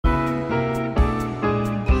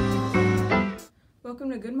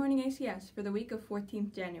Welcome to Good Morning ACS for the week of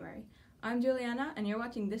 14th January. I'm Juliana and you're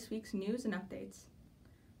watching this week's news and updates.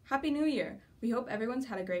 Happy New Year! We hope everyone's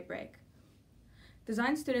had a great break.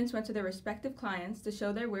 Design students went to their respective clients to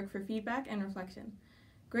show their work for feedback and reflection.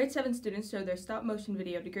 Grade 7 students showed their stop motion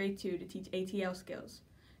video to Grade 2 to teach ATL skills.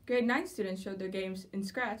 Grade 9 students showed their games in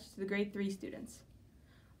Scratch to the Grade 3 students.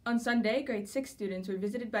 On Sunday, Grade 6 students were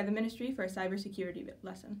visited by the ministry for a cybersecurity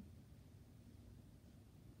lesson.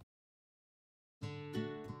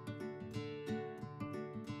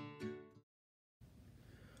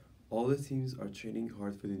 All the teams are training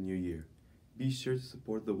hard for the new year. Be sure to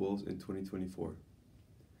support the Wolves in 2024.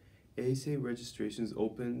 ASA registrations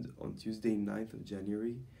opened on Tuesday 9th of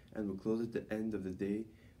January and will close at the end of the day,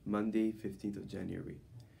 Monday 15th of January.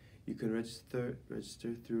 You can register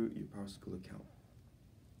through your PowerSchool account.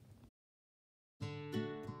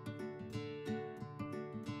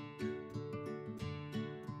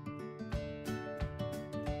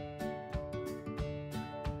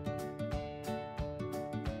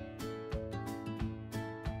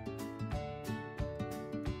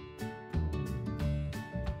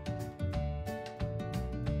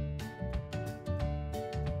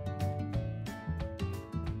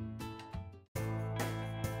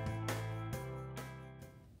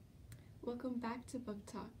 Welcome back to Book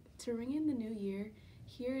Talk. To ring in the new year,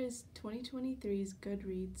 here is 2023's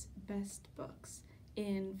Goodreads Best Books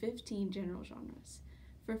in 15 general genres.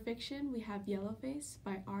 For fiction, we have Yellowface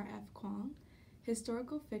by R.F. Kuang.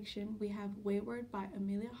 Historical fiction, we have Wayward by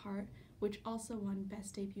Amelia Hart, which also won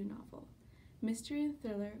Best Debut Novel. Mystery and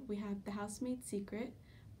thriller, we have The Housemaid's Secret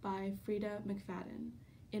by Frida McFadden.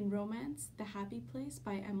 In romance, The Happy Place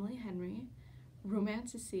by Emily Henry.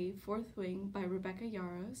 Romantasy, Fourth Wing by Rebecca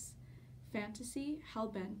Yarros. Fantasy,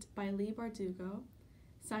 Hellbent by Leigh Bardugo.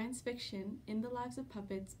 Science fiction, In the Lives of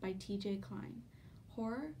Puppets by T.J. Klein.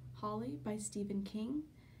 Horror, Holly by Stephen King.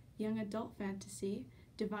 Young adult fantasy,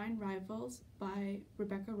 Divine Rivals by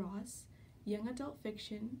Rebecca Ross. Young adult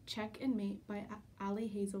fiction, Check and Mate by Ali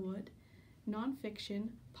Hazelwood.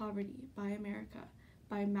 Nonfiction, Poverty by America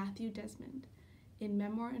by Matthew Desmond. In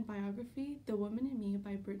memoir and biography, The Woman in Me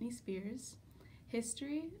by Britney Spears.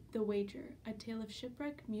 History, The Wager, A Tale of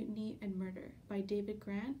Shipwreck, Mutiny, and Murder by David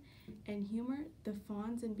Grant, and humor, The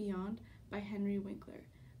Fawns and Beyond by Henry Winkler.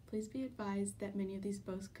 Please be advised that many of these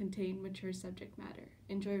books contain mature subject matter.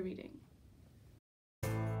 Enjoy reading.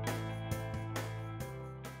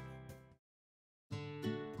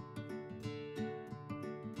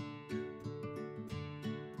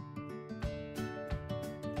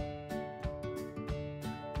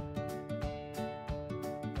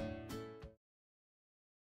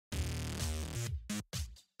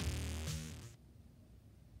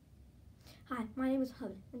 Hi, my name is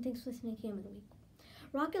Hud, and thanks for listening to Game of the Week.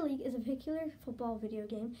 Rocket League is a vehicular football video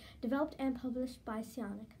game developed and published by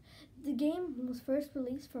Psionic. The game was first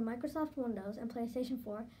released for Microsoft Windows and PlayStation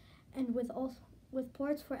 4, and with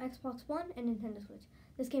ports for Xbox One and Nintendo Switch.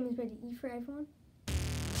 This game is rated E for everyone.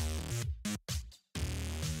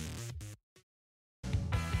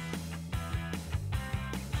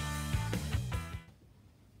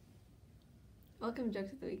 Welcome to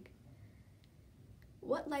Jokes of the Week.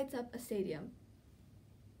 What lights up a stadium?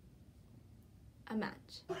 A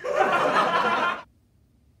match.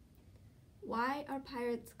 Why are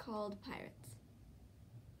pirates called pirates?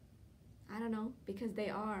 I don't know, because they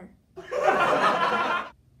are.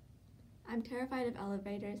 I'm terrified of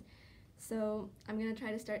elevators, so I'm gonna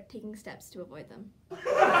try to start taking steps to avoid them.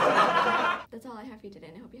 That's all I have for you today,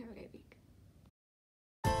 and I hope you have a great week.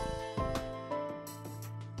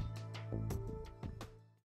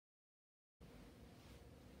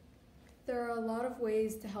 There are a lot of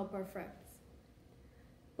ways to help our friends,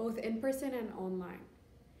 both in person and online.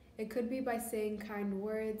 It could be by saying kind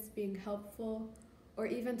words, being helpful, or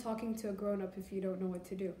even talking to a grown-up if you don't know what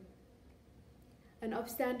to do. An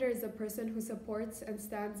upstander is a person who supports and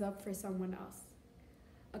stands up for someone else.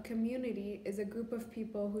 A community is a group of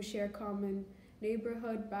people who share common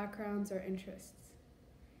neighborhood, backgrounds, or interests.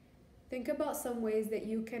 Think about some ways that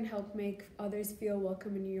you can help make others feel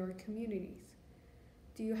welcome in your communities.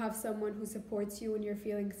 Do you have someone who supports you when you're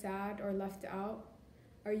feeling sad or left out?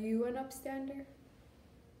 Are you an upstander?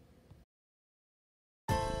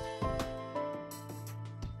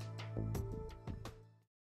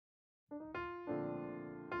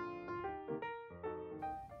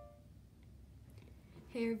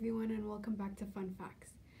 Hey everyone, and welcome back to Fun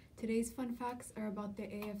Facts. Today's fun facts are about the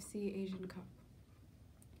AFC Asian Cup.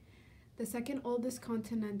 The second oldest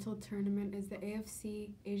continental tournament is the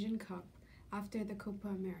AFC Asian Cup, after the Copa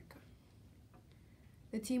America.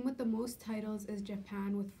 The team with the most titles is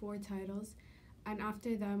Japan with 4 titles, and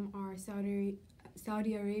after them are Saudi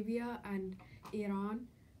Saudi Arabia and Iran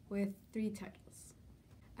with 3 titles.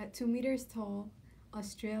 At 2 meters tall,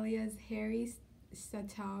 Australia's Harry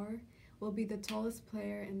Statour will be the tallest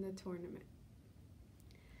player in the tournament.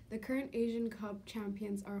 The current Asian Cup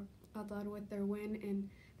champions are Qatar with their win in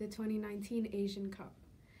the 2019 Asian Cup.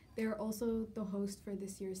 They are also the host for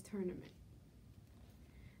this year's tournament.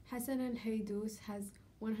 Hassan Al Haydous has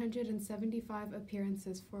 175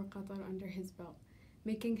 appearances for Qatar under his belt,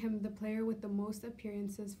 making him the player with the most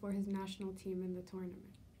appearances for his national team in the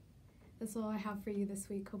tournament. That's all I have for you this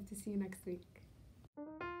week. Hope to see you next week.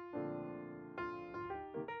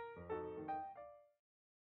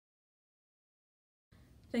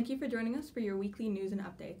 Thank you for joining us for your weekly news and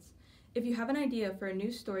updates. If you have an idea for a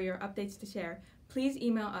news story or updates to share, please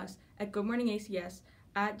email us at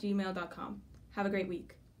goodmorningacs@gmail.com. Have a great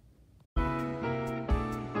week.